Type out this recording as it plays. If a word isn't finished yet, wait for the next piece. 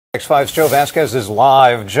KPIX5's Joe Vasquez is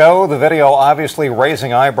live. Joe, the video obviously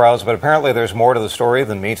raising eyebrows, but apparently there's more to the story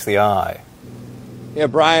than meets the eye. Yeah,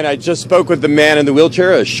 Brian, I just spoke with the man in the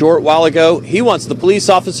wheelchair a short while ago. He wants the police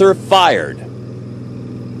officer fired.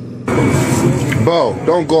 Bo,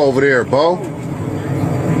 don't go over there, Bo.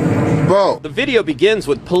 Bo. The video begins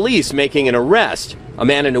with police making an arrest. A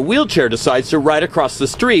man in a wheelchair decides to ride across the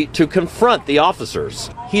street to confront the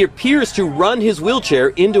officers. He appears to run his wheelchair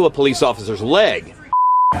into a police officer's leg.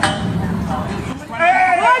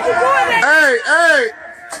 Hey!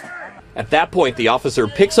 At that point, the officer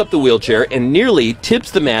picks up the wheelchair and nearly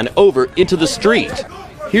tips the man over into the street.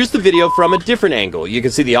 Here's the video from a different angle. You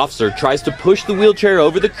can see the officer tries to push the wheelchair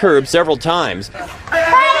over the curb several times.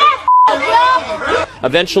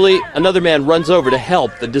 Eventually, another man runs over to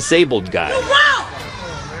help the disabled guy.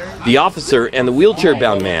 The officer and the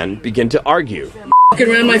wheelchair-bound man begin to argue. Fucking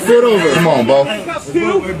ran my foot over. Come on, Bo.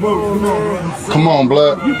 Come on,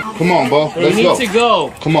 blood. Come on, Bo. Let's go. You need to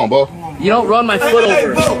go. Come on, Bo. You don't run my foot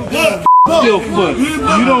over. Your foot. You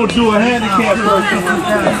don't do a handicap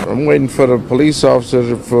person. I'm waiting for the police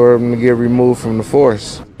officer for him to get removed from the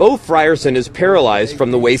force. Bo Frierson is paralyzed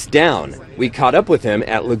from the waist down. We caught up with him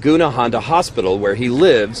at Laguna Honda Hospital, where he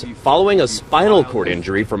lives, following a spinal cord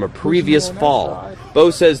injury from a previous fall.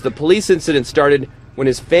 Bo says the police incident started when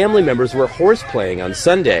his family members were horseplaying on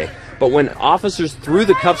Sunday, but when officers threw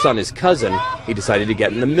the cuffs on his cousin, he decided to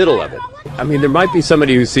get in the middle of it. I mean, there might be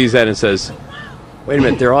somebody who sees that and says, wait a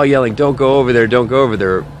minute, they're all yelling, don't go over there, don't go over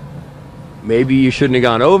there. Maybe you shouldn't have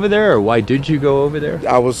gone over there, or why did you go over there?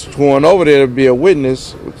 I was going over there to be a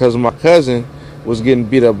witness because my cousin was getting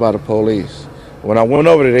beat up by the police. When I went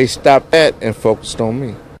over there, they stopped that and focused on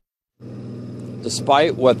me.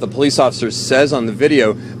 Despite what the police officer says on the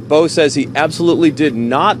video, Bo says he absolutely did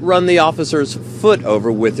not run the officer's foot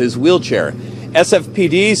over with his wheelchair.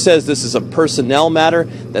 SFPD says this is a personnel matter,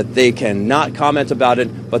 that they cannot comment about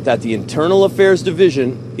it, but that the Internal Affairs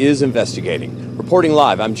Division is investigating. Reporting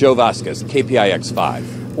live, I'm Joe Vasquez,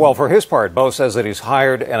 KPIX5. Well, for his part, Bo says that he's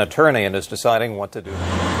hired an attorney and is deciding what to do.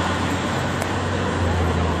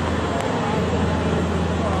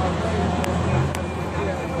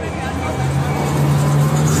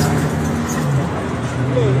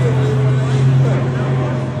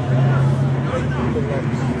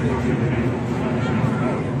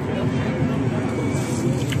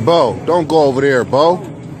 Bo, don't go over there, Bo.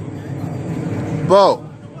 Bo.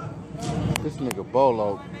 This nigga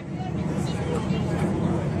Bolo.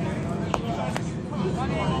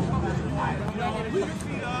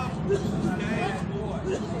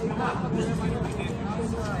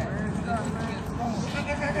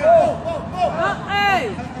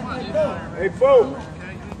 Hey, Bo.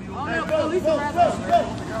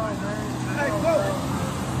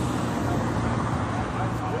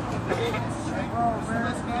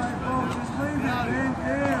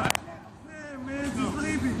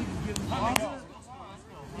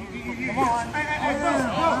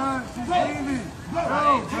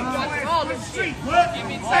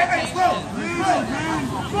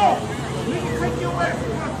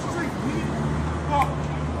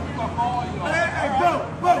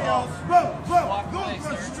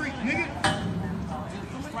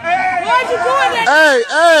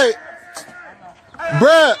 Hey!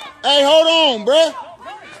 Bruh! Hey, hold on, bruh!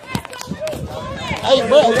 Hey,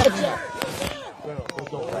 bruh!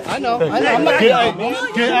 I know. I'm not Get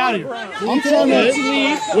out of here. I'm trying to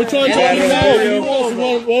leave. We're trying to tell you now.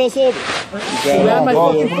 What else over? You ran my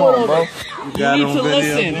fucking foot over. You need to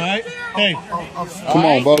listen. Right? Hey. Come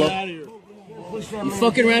on, Bolo. You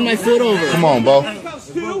fucking ran my foot over. Come on, Bo.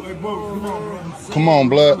 Come on,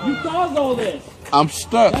 blood. You caused all this. I'm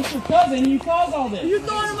stuck. That's your cousin. You caused all this. You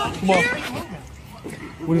throwing him out the chair?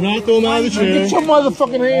 We did not throw him out of the chair. Get your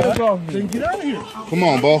motherfucking hands off me. Then get out of here. Come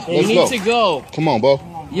on, Bo. Let's You go. need to go. Come on, Bo.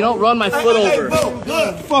 You don't run my foot over.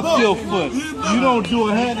 Fuck your foot. You don't do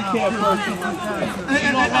a handicap person.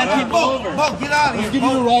 You don't run people over. Bo, get out of here. Give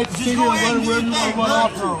you the right to sit here and run wherever you want to run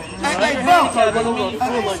off to. Hey,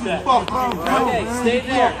 okay, stay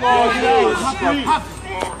there.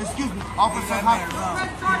 Excuse me, Officer Hopkins.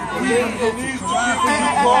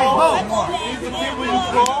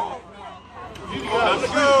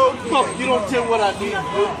 Fuck, you don't tell what I need.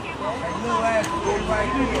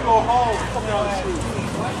 You need to go home. Come down the street.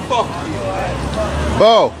 Fuck you.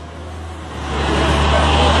 Bo.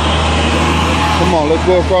 Come on, let's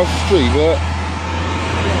go across the street, bud.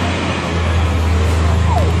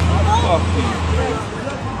 Fuck you.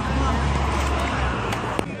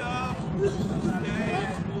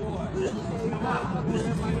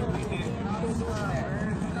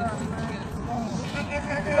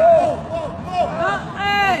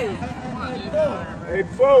 Hey,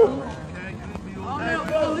 Bo. Hey,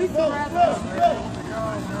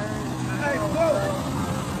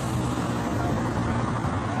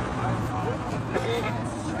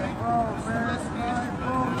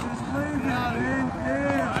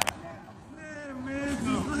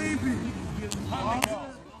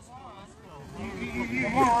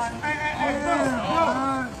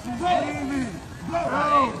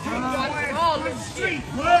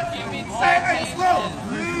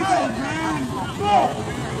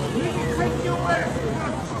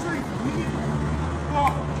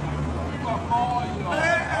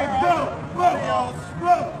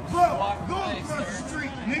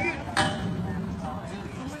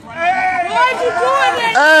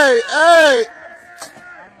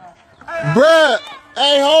 bruh.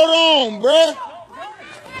 Hey, hold on, bruh.